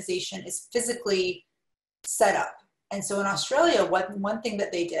organization is physically set up. And so in Australia, one thing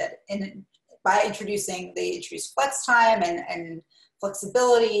that they did, they introduced flex time and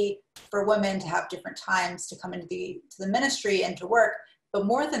flexibility for women to have different times to come into the ministry and to work. But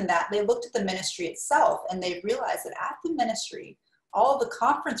more than that, they looked at the ministry itself, and they realized that at the ministry, all of the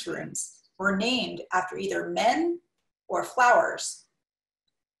conference rooms were named after either men or flowers.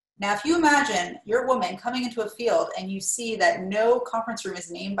 Now, if you imagine you're a woman coming into a field and you see that no conference room is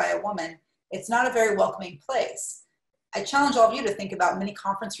named by a woman, it's not a very welcoming place. I challenge all of you to think about many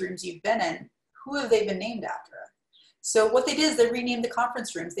conference rooms you've been in. Who have they been named after? So what they did is they renamed the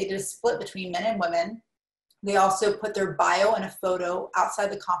conference rooms. They did a split between men and women. They also put their bio and a photo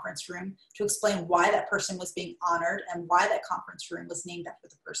outside the conference room to explain why that person was being honored and why that conference room was named after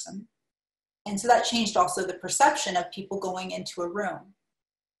the person. And so that changed also the perception of people going into a room.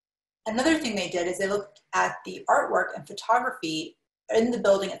 Another thing they did is they looked at the artwork and photography in the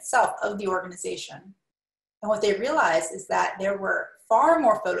building itself of the organization. And what they realized is that there were far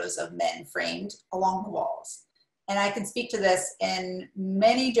more photos of men framed along the walls. And I can speak to this in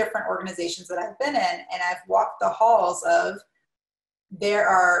many different organizations that I've been in, and I've walked the halls of, there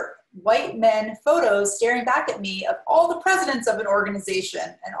are white men photos staring back at me of all the presidents of an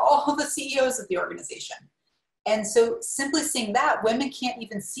organization and all the CEOs of the organization. And so simply seeing that, women can't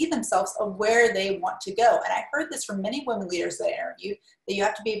even see themselves of where they want to go. And I heard this from many women leaders that I interviewed, that you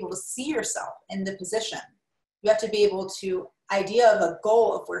have to be able to see yourself in the position. You have to be able to idea of a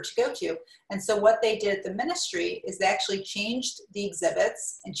goal of where to go to. And so what they did at the ministry is they actually changed the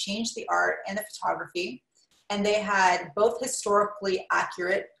exhibits and changed the art and the photography. And they had both historically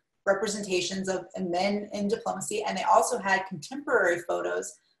accurate representations of men in diplomacy, and they also had contemporary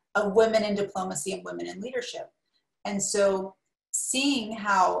photos of women in diplomacy and women in leadership. And so seeing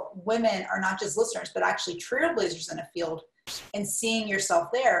how women are not just listeners, but actually trailblazers in a field, and seeing yourself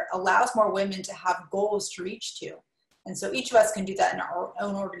there allows more women to have goals to reach to. And so each of us can do that in our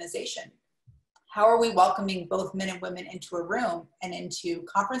own organization. How are we welcoming both men and women into a room and into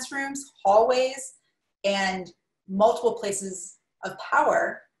conference rooms, hallways, and multiple places of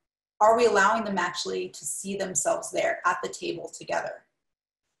power? Are we allowing them actually to see themselves there at the table together?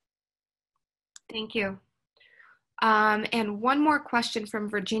 Thank you. And one more question from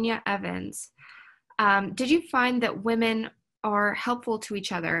Virginia Evans. Did you find that women are helpful to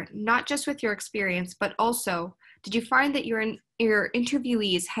each other, not just with your experience, but also did you find that your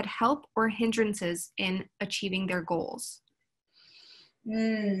interviewees had help or hindrances in achieving their goals?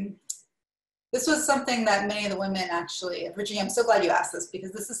 This was something that many of the women actually, Virginia, I'm so glad you asked this,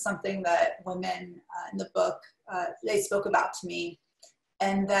 because this is something that women in the book, they spoke about to me,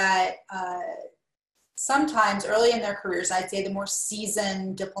 and that sometimes early in their careers, I'd say the more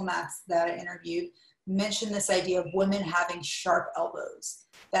seasoned diplomats that I interviewed mentioned this idea of women having sharp elbows,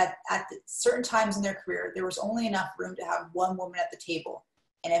 that at certain times in their career, there was only enough room to have one woman at the table.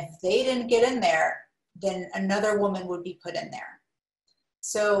 And if they didn't get in there, then another woman would be put in there.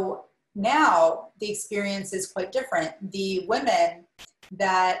 So now the experience is quite different. The women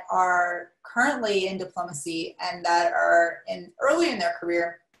that are currently in diplomacy and that are early in their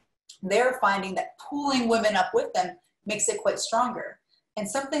career, they're finding that pulling women up with them makes it quite stronger. And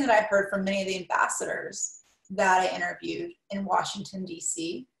something that I've heard from many of the ambassadors that I interviewed in Washington,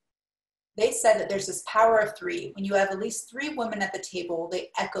 D.C., they said that there's this power of three. When you have at least three women at the table, they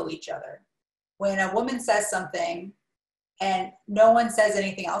echo each other. When a woman says something and no one says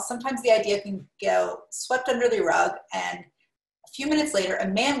anything else, sometimes the idea can go swept under the rug, and a few minutes later, a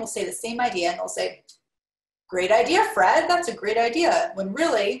man will say the same idea and they'll say, great idea, Fred, that's a great idea, when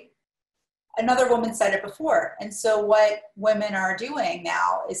really another woman said it before. And so what women are doing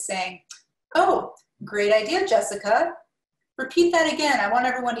now is saying, oh, great idea, Jessica. Repeat that again. I want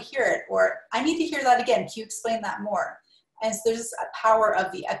everyone to hear it. Or I need to hear that again. Can you explain that more? And so there's a power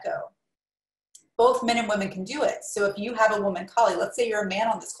of the echo. Both men and women can do it. So if you have a woman colleague, let's say you're a man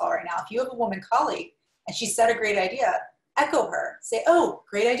on this call right now. If you have a woman colleague and she said a great idea, echo her. Say, oh,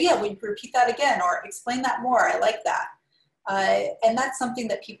 great idea. Will you repeat that again? Or explain that more. I like that. And that's something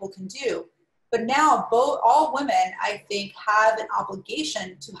that people can do. But now all women, I think, have an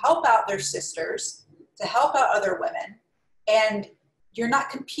obligation to help out their sisters, to help out other women. And you're not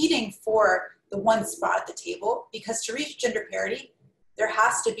competing for the one spot at the table, because to reach gender parity, there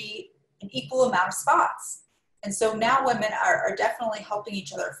has to be an equal amount of spots. And so now women are definitely helping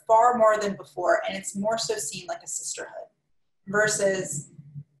each other far more than before. And it's more so seen like a sisterhood versus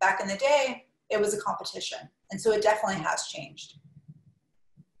back in the day, it was a competition. And so it definitely has changed.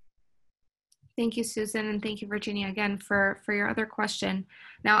 Thank you, Susan, and thank you, Virginia, again for your other question.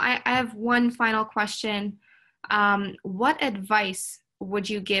 Now, I have one final question. What advice would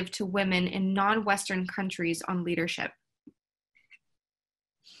you give to women in non-Western countries on leadership?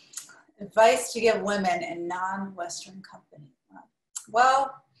 Advice to give women in non-Western companies.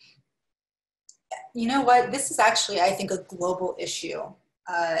 Well, you know what? This is actually, I think, a global issue,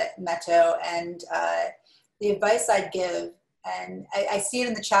 Meto, and the advice I'd give, and I see it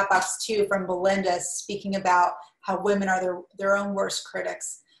in the chat box too from Belinda speaking about how women are their own worst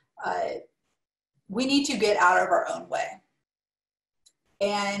critics. We need to get out of our own way.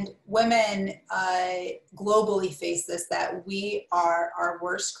 And women globally face this, that we are our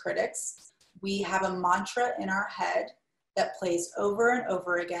worst critics. We have a mantra in our head that plays over and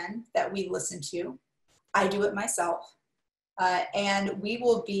over again that we listen to. I do it myself. And we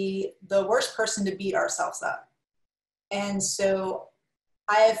will be the worst person to beat ourselves up. And so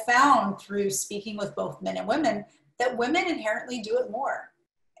I have found through speaking with both men and women that women inherently do it more.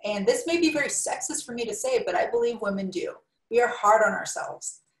 And this may be very sexist for me to say, but I believe women do. We are hard on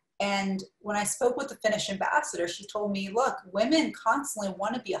ourselves. And when I spoke with the Finnish ambassador, she told me, look, women constantly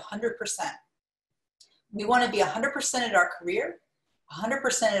want to be 100%. We want to be 100% at our career,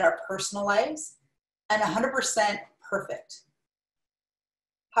 100% at our personal lives, and 100% perfect.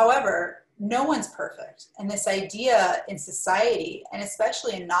 However, no one's perfect. And this idea in society, and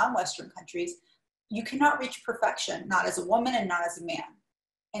especially in non-Western countries, you cannot reach perfection, not as a woman and not as a man.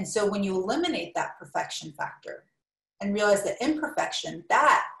 And so when you eliminate that perfection factor and realize that imperfection,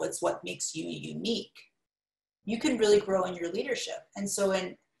 that was what makes you unique, you can really grow in your leadership. And so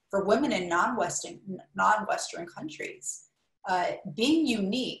for women in non-Western countries, being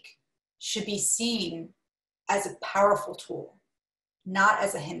unique should be seen as a powerful tool, not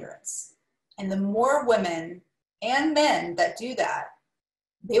as a hindrance. And the more women and men that do that,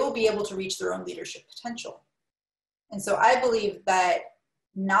 they will be able to reach their own leadership potential. And so I believe that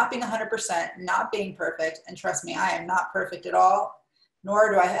not being 100%, not being perfect, and trust me, I am not perfect at all, nor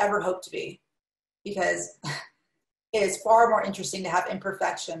do I ever hope to be, because it is far more interesting to have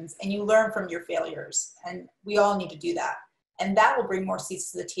imperfections and you learn from your failures. And we all need to do that. And that will bring more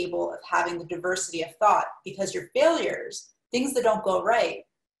seats to the table of having the diversity of thought, because your failures, things that don't go right,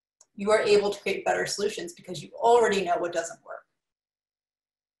 you are able to create better solutions because you already know what doesn't work.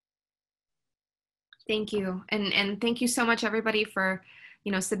 Thank you. And thank you so much, everybody, for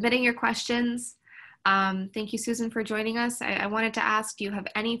submitting your questions. Thank you, Susan, for joining us. I wanted to ask, do you have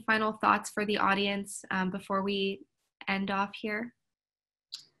any final thoughts for the audience before we end off here?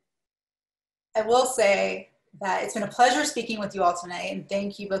 I will say that it's been a pleasure speaking with you all tonight, and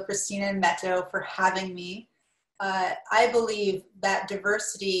thank you both Kristina and Meto for having me. I believe that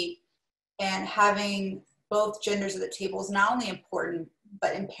diversity and having both genders at the table is not only important,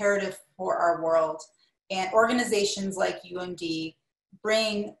 but imperative for our world. And organizations like UMD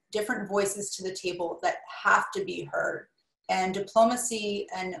bring different voices to the table that have to be heard. And diplomacy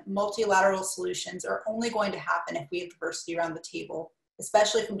and multilateral solutions are only going to happen if we have diversity around the table,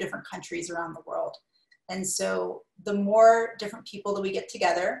 especially from different countries around the world. And so the more different people that we get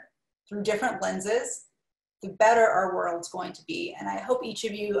together through different lenses, the better our world's going to be. And I hope each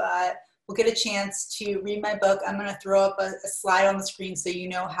of you will get a chance to read my book. I'm going to throw up a slide on the screen so you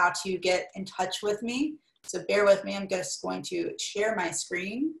know how to get in touch with me. So bear with me. I'm just going to share my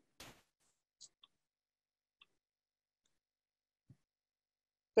screen.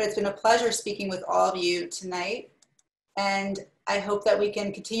 But it's been a pleasure speaking with all of you tonight. And I hope that we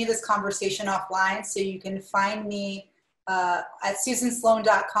can continue this conversation offline, so you can find me at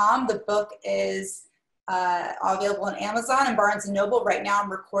susansloan.com. The book is available on Amazon and Barnes & Noble. Right now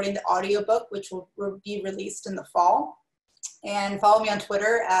I'm recording the audiobook, which will be released in the fall. And follow me on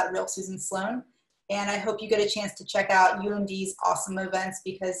Twitter at Real Susan Sloan. And I hope you get a chance to check out UMD's awesome events,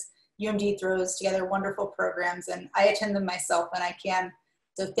 because UMD throws together wonderful programs and I attend them myself when I can.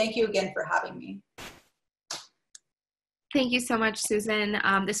 So thank you again for having me. Thank you so much, Susan.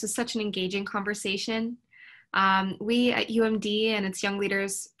 This was such an engaging conversation. We at UMD and its Young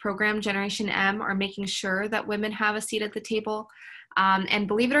Leaders program, Generation M, are making sure that women have a seat at the table. And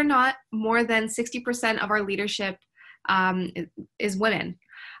believe it or not, more than 60% of our leadership is women.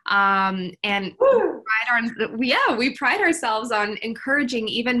 And we pride ourselves on encouraging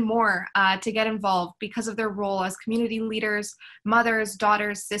even more to get involved because of their role as community leaders, mothers,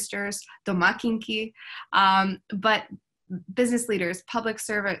 daughters, sisters, domakinki, but business leaders, public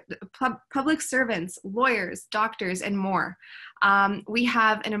servants, lawyers, doctors, and more. We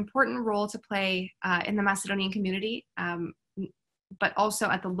have an important role to play in the Macedonian community, but also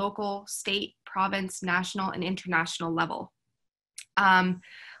at the local, state, province, national, and international level.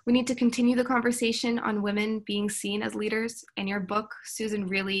 We need to continue the conversation on women being seen as leaders, and your book, Susan,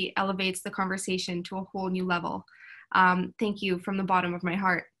 really elevates the conversation to a whole new level. Thank you from the bottom of my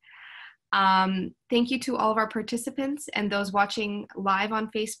heart. Thank you to all of our participants and those watching live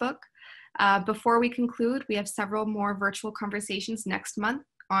on Facebook. Before we conclude, we have several more virtual conversations next month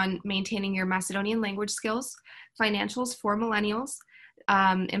on maintaining your Macedonian language skills, financials for millennials,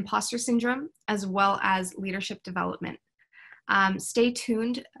 imposter syndrome, as well as leadership development. Stay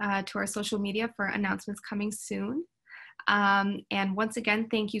tuned to our social media for announcements coming soon. And once again,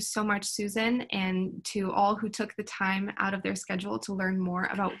 thank you so much, Susan, and to all who took the time out of their schedule to learn more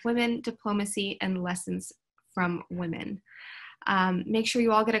about women, diplomacy, and lessons from women. Make sure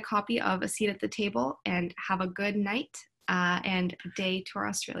you all get a copy of A Seat at the Table, and have a good night and day to our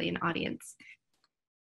Australian audience.